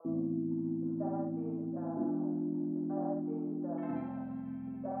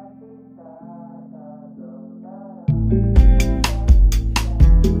Hello,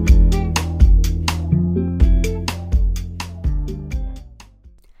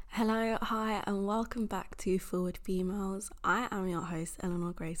 hi, and welcome back to Forward Females. I am your host,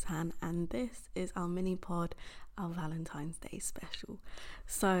 Eleanor Grace Han, and this is our mini pod, our Valentine's Day special.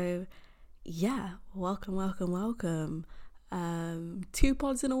 So, yeah, welcome. 2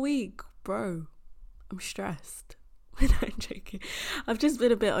 pods in a week, bro. I'm stressed. No, I'm joking. I've just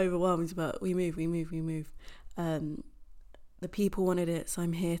been a bit overwhelmed, but we move. The people wanted it, so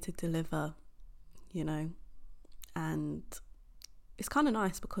I'm here to deliver, and it's kind of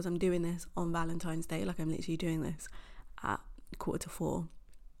nice because I'm doing this on Valentine's Day. Like, I'm literally doing this at 3:45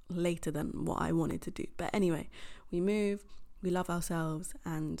 later than what I wanted to do. But anyway, we move, we love ourselves,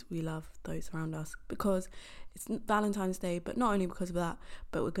 and we love those around us because it's Valentine's Day. But not only because of that,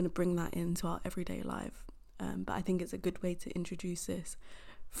 but we're going to bring that into our everyday life. But I think it's a good way to introduce this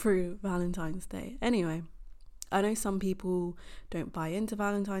through Valentine's Day. Anyway, I know some people don't buy into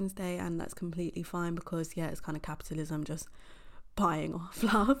Valentine's Day, and that's completely fine because, yeah, it's kind of capitalism, just buying off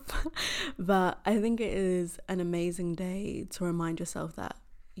love. But I think it is an amazing day to remind yourself that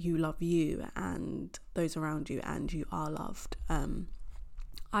you love you and those around you, and you are loved.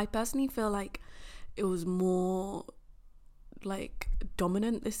 I personally feel like it was more like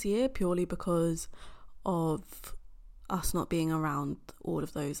dominant this year purely because of us not being around all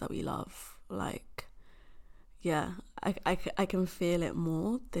of those that we love. Like, yeah, I can feel it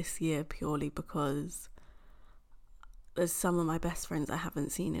more this year purely because there's some of my best friends I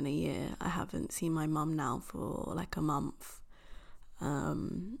haven't seen in a year. I haven't seen my mum now for like a month.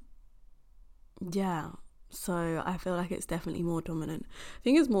 Yeah, so I feel like it's definitely more dominant. I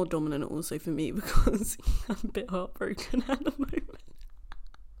think it's more dominant also for me because I'm a bit heartbroken at the moment.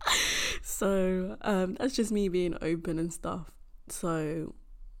 So that's just me being open and stuff. So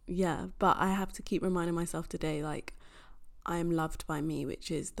yeah, but I have to keep reminding myself today, like, I am loved by me, which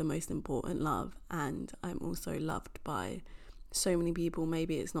is the most important love, and I'm also loved by so many people.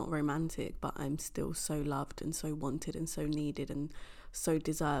 Maybe it's not romantic, but I'm still so loved and so wanted and so needed and so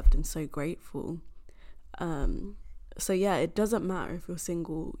deserved and so grateful. So yeah, it doesn't matter if you're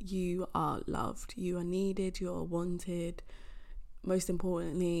single, you are loved, you are needed, you are wanted. Most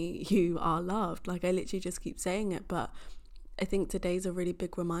importantly, you are loved. Like, I literally just keep saying it, but I think today's a really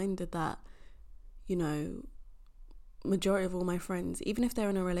big reminder that, majority of all my friends, even if they're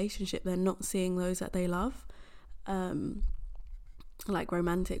in a relationship, they're not seeing those that they love, like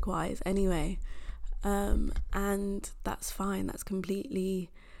romantic wise anyway, and that's fine. That's completely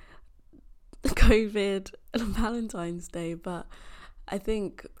COVID and Valentine's Day. But I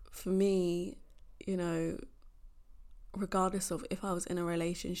think for me, regardless of if I was in a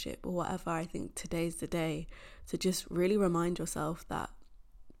relationship or whatever, I think today's the day to just really remind yourself that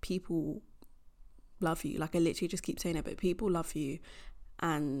people love you. Like, I literally just keep saying it, but people love you,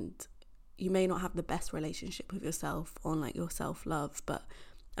 and you may not have the best relationship with yourself on like your self-love, but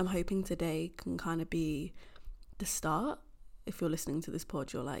I'm hoping today can kind of be the start. If you're listening to this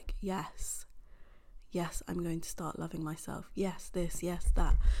pod, you're like, yes, I'm going to start loving myself, yes this, yes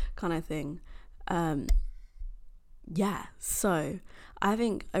that kind of thing. So I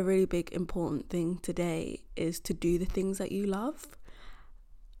think a really big important thing today is to do the things that you love.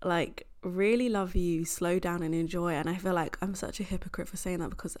 Like, really love you, slow down and enjoy. And I feel like I'm such a hypocrite for saying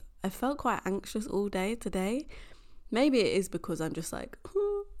that because I felt quite anxious all day today. Maybe it is because I'm just like,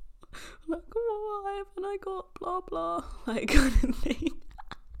 why haven't I got blah blah, like, kind of thing.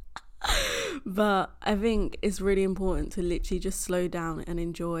 But I think it's really important to literally just slow down and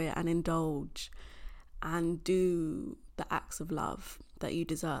enjoy and indulge and do the acts of love that you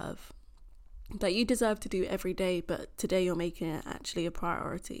deserve to do every day, but today you're making it actually a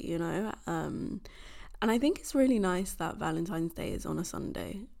priority, and I think it's really nice that Valentine's Day is on a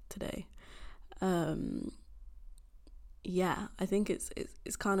Sunday today. I think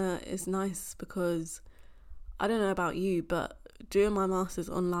it's nice because I don't know about you, but doing my masters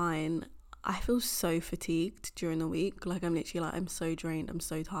online, I feel so fatigued during the week. Like, I'm literally like, I'm so drained, I'm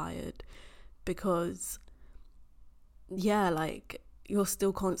so tired because like, you're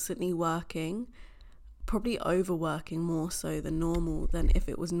still constantly working, probably overworking more so than normal, than if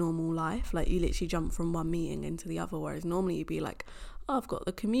it was normal life. Like, you literally jump from one meeting into the other, whereas normally you'd be like, oh, I've got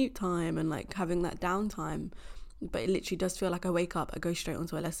the commute time and like having that downtime. But it literally does feel like I wake up, I go straight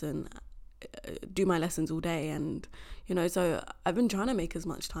onto a lesson, do my lessons all day, and so I've been trying to make as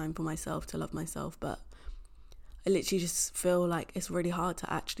much time for myself to love myself, but I literally just feel like it's really hard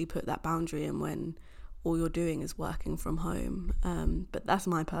to actually put that boundary in when all you're doing is working from home. But that's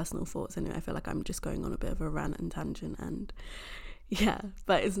my personal thoughts anyway. I feel like I'm just going on a bit of a rant and tangent, and Yeah,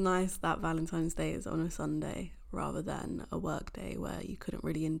 but it's nice that Valentine's Day is on a Sunday rather than a work day where you couldn't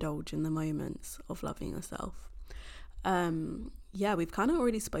really indulge in the moments of loving yourself. Yeah, we've kind of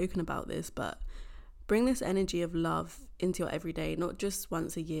already spoken about this, but bring this energy of love into your everyday, not just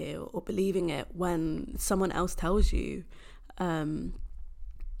once a year, or believing it when someone else tells you.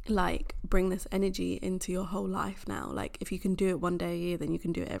 Like, bring this energy into your whole life now. Like, if you can do it one day a year, then you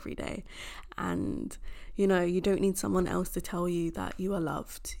can do it every day. And you know, you don't need someone else to tell you that you are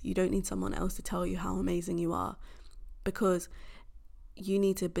loved. You don't need someone else to tell you how amazing you are, because you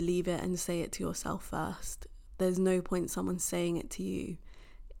need to believe it and say it to yourself first. There's no point someone saying it to you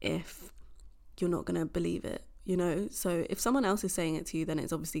if you're not going to believe it, you know? So if someone else is saying it to you, then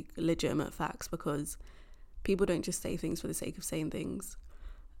it's obviously legitimate facts, because people don't just say things for the sake of saying things.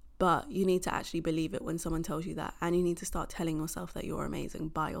 But you need to actually believe it when someone tells you that, and you need to start telling yourself that you're amazing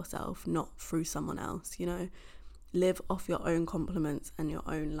by yourself, not through someone else, you know? Live off your own compliments and your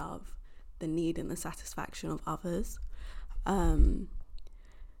own love, the need and the satisfaction of others.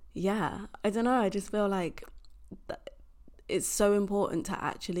 Yeah, I don't know, I just feel like it's so important to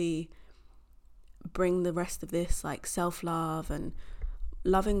actually bring the rest of this, like, self-love and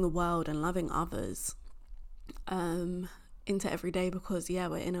loving the world and loving others into every day, because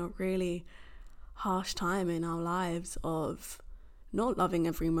we're in a really harsh time in our lives of not loving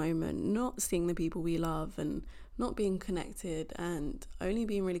every moment, not seeing the people we love, and not being connected, and only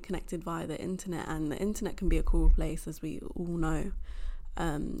being really connected via the internet. And the internet can be a cruel place, as we all know.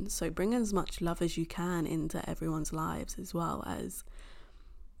 So bring as much love as you can into everyone's lives, as well as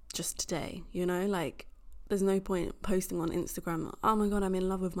just today, you know? Like, there's no point posting on Instagram, oh my god, I'm in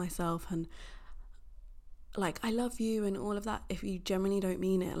love with myself, and like, I love you and all of that, if you genuinely don't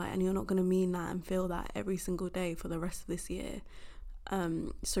mean it. Like, and you're not going to mean that and feel that every single day for the rest of this year.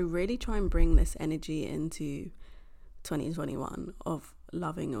 So really try and bring this energy into 2021 of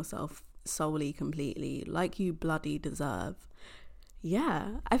loving yourself solely, completely, like you bloody deserve.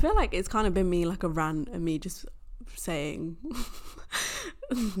 Yeah, I feel like it's kind of been me, like a rant, and me just saying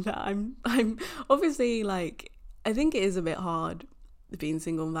that I'm obviously, like, I think it is a bit hard being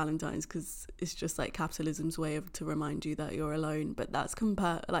single on Valentine's, because it's just like capitalism's way to remind you that you're alone. But that's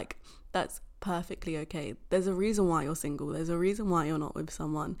that's perfectly okay. There's a reason why you're single. There's a reason why you're not with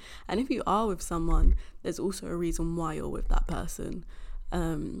someone. And if you are with someone, there's also a reason why you're with that person.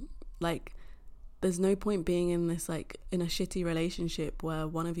 Like, there's no point being in this, like, in a shitty relationship where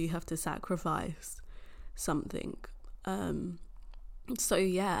one of you have to sacrifice something. So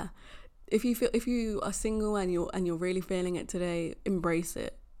yeah, if you are single and you're really feeling it today, embrace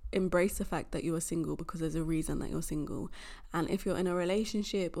it. Embrace the fact that you are single, because there's a reason that you're single. And if you're in a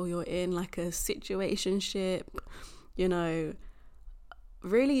relationship, or you're in like a situationship, you know,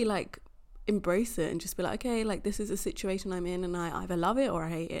 really, like, embrace it and just be like, okay, like, this is a situation I'm in, and I either love it or I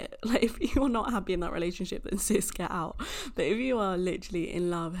hate it. Like, if you're not happy in that relationship, then sis, get out. But if you are literally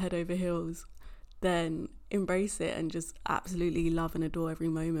in love head over heels, then embrace it and just absolutely love and adore every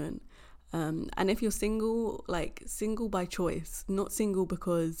moment. And if you're single, like, single by choice, not single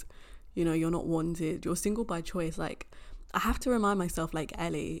because, you know, you're not wanted, you're single by choice. Like, I have to remind myself, like,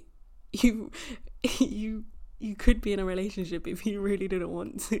 Ellie, you could be in a relationship if you really didn't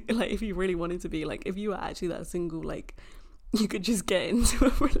want to, like, if you really wanted to be, like, if you were actually that single, like, you could just get into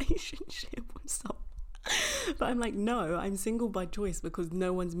a relationship with someone. But I'm like, no, I'm single by choice because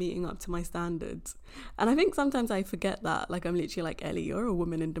no one's meeting up to my standards. And I think sometimes I forget that. Like, I'm literally like, Ellie, you're a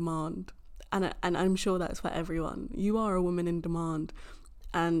woman in demand. And I'm sure that's for everyone. You are a woman in demand,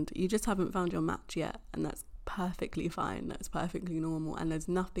 and you just haven't found your match yet. And that's perfectly fine. That's perfectly normal. And there's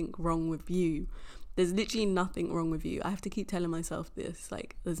nothing wrong with you. There's literally nothing wrong with you. I have to keep telling myself this.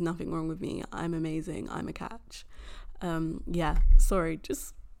 Like, there's nothing wrong with me. I'm amazing. I'm a catch. Yeah, sorry,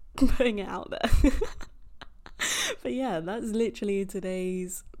 just putting it out there. But yeah, that's literally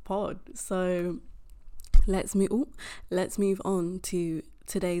today's pod. So let's move on to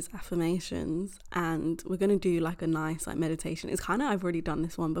today's affirmations, and we're going to do like a nice, like, meditation. It's kind of, I've already done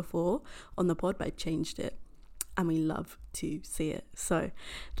this one before on the pod, but I've changed it, and we love to see it. So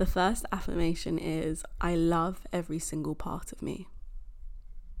the first affirmation is, I love every single part of me.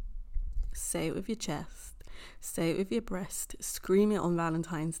 Say it with your chest, say it with your breast, scream it on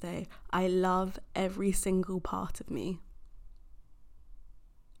Valentine's Day. I love every single part of me.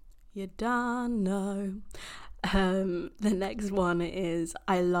 You don't know. The next one is,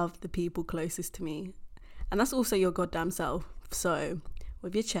 I love the people closest to me. And that's also your goddamn self. So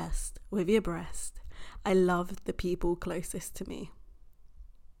with your chest, with your breast, I love the people closest to me.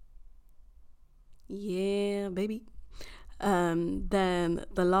 Yeah, baby. Then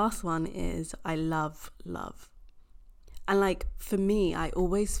the last one is, I love love. And like for me, I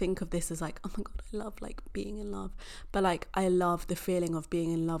always think of this as like, oh my God, I love like being in love. But like I love the feeling of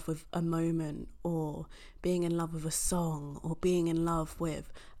being in love with a moment, or being in love with a song, or being in love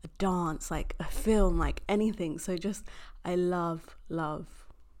with a dance, like a film, like anything. So just I love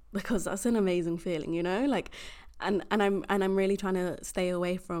because that's an amazing feeling, you know? Like and I'm really trying to stay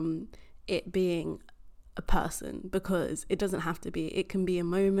away from it being a person, because it doesn't have to be. It can be a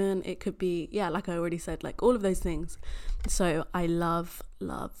moment, it could be, yeah, like I already said, like all of those things. So I love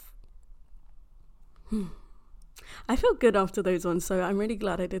I feel good after those ones, so I'm really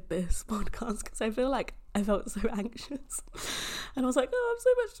glad I did this podcast, because I feel like I felt so anxious and I was like, oh, I have so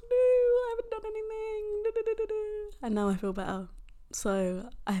much to do, I haven't done anything, and now I feel better. So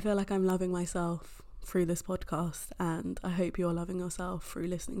I feel like I'm loving myself through this podcast, and I hope you're loving yourself through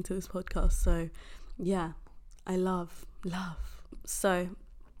listening to this podcast. So yeah, I love. So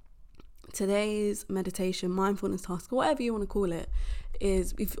today's meditation, mindfulness task, whatever you want to call it,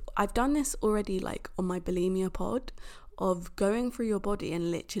 is I've done this already, like on my bulimia pod, of going through your body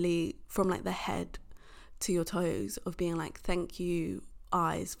and literally from like the head to your toes, of being like, thank you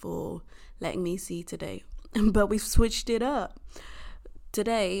eyes for letting me see today. But we've switched it up.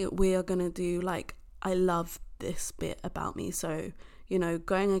 Today we are gonna do like, I love this bit about me. So, you know,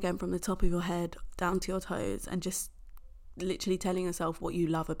 going again from the top of your head down to your toes, and just literally telling yourself what you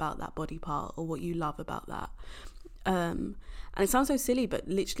love about that body part, or what you love about that. And it sounds so silly, but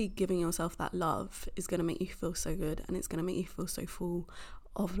literally giving yourself that love is going to make you feel so good, and it's going to make you feel so full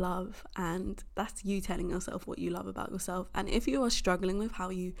of love. And that's you telling yourself what you love about yourself. And if you are struggling with how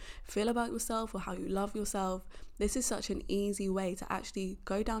you feel about yourself, or how you love yourself, this is such an easy way to actually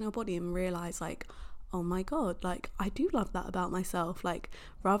go down your body and realize like, oh my God, like I do love that about myself, like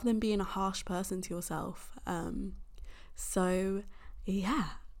rather than being a harsh person to yourself. So yeah,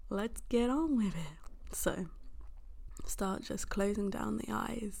 let's get on with it. So start just closing down the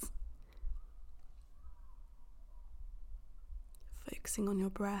eyes, focusing on your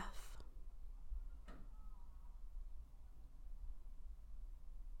breath.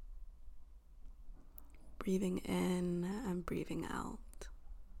 Breathing in and breathing out.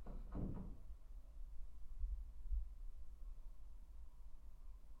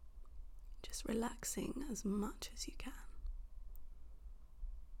 Just relaxing as much as you can.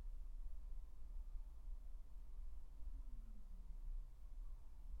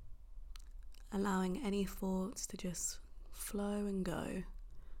 Allowing any thoughts to just flow and go.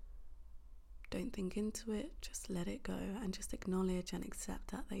 Don't think into it, just let it go, and just acknowledge and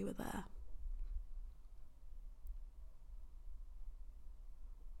accept that they were there.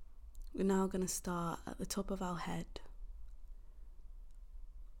 We're now going to start at the top of our head.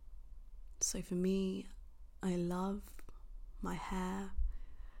 So for me, I love my hair.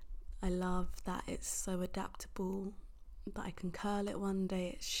 I love that it's so adaptable, that I can curl it one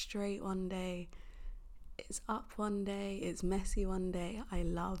day, it's straight one day, it's up one day, it's messy one day. I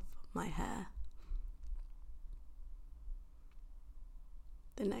love my hair.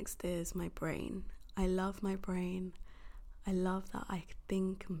 The next is my brain. I love my brain. I love that I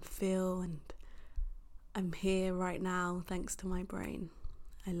think and feel, and I'm here right now thanks to my brain.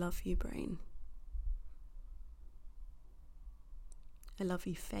 I love you, brain. I love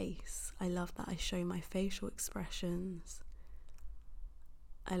you, face. I love that I show my facial expressions.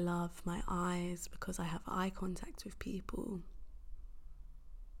 I love my eyes because I have eye contact with people.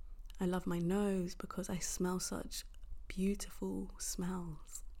 I love my nose because I smell such beautiful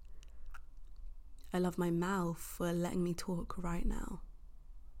smells. I love my mouth for letting me talk right now.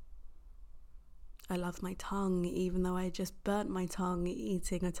 I love my tongue, even though I just burnt my tongue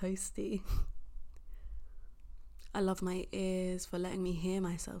eating a toastie. I love my ears for letting me hear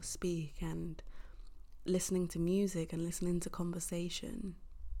myself speak and listening to music and listening to conversation.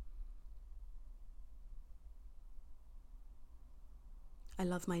 I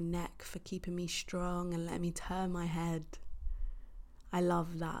love my neck for keeping me strong and letting me turn my head. I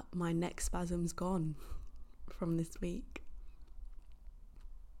love that my neck spasm's gone from this week.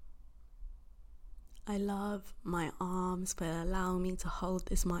 I love my arms for allowing me to hold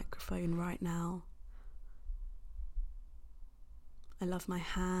this microphone right now. I love my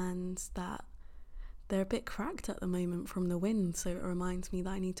hands that they're a bit cracked at the moment from the wind, so it reminds me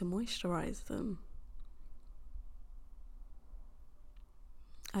that I need to moisturize them.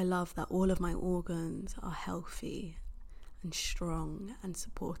 I love that all of my organs are healthy and strong and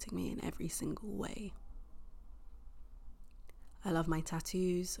supporting me in every single way. I love my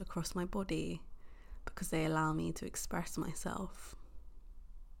tattoos across my body because they allow me to express myself.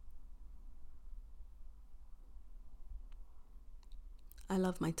 I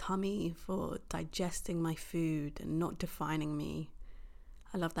love my tummy for digesting my food and not defining me.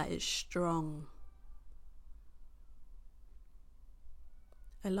 I love that it's strong.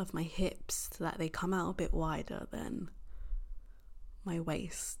 I love my hips so that they come out a bit wider than my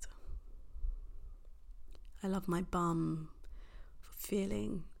waist. I love my bum for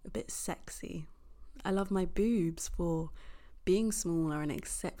feeling a bit sexy. I love my boobs for being smaller and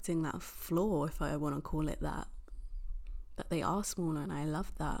accepting that flaw, if I want to call it that they are smaller, and I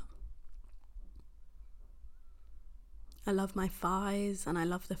love that. I love my thighs, and I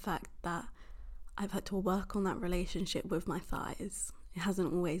love the fact that I've had to work on that relationship with my thighs. It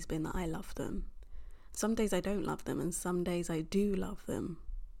hasn't always been that I love them. Some days I don't love them, and some days I do love them.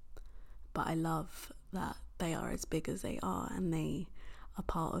 But I love that they are as big as they are, and they are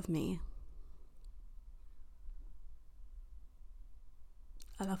part of me.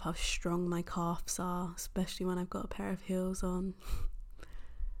 I love how strong my calves are, especially when I've got a pair of heels on.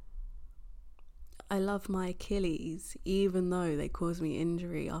 I love my Achilles, even though they cause me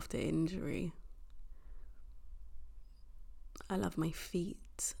injury after injury. I love my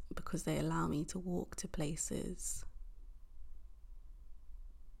feet because they allow me to walk to places.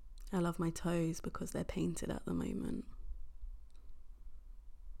 I love my toes because they're painted at the moment.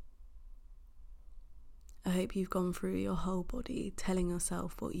 I hope you've gone through your whole body telling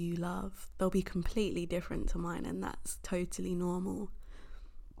yourself what you love. They'll be completely different to mine, and that's totally normal.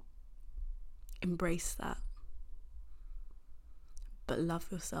 Embrace that. But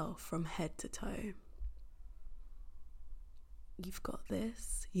love yourself from head to toe. You've got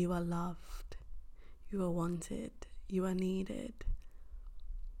this. You are loved. You are wanted. You are needed.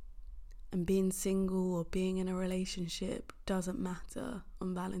 And being single or being in a relationship doesn't matter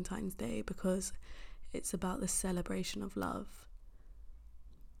on Valentine's Day, because it's about the celebration of love.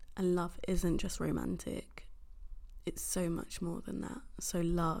 And love isn't just romantic. It's so much more than that. So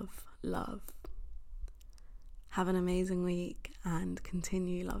love, love. Have an amazing week and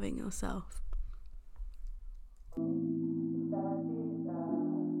continue loving yourself.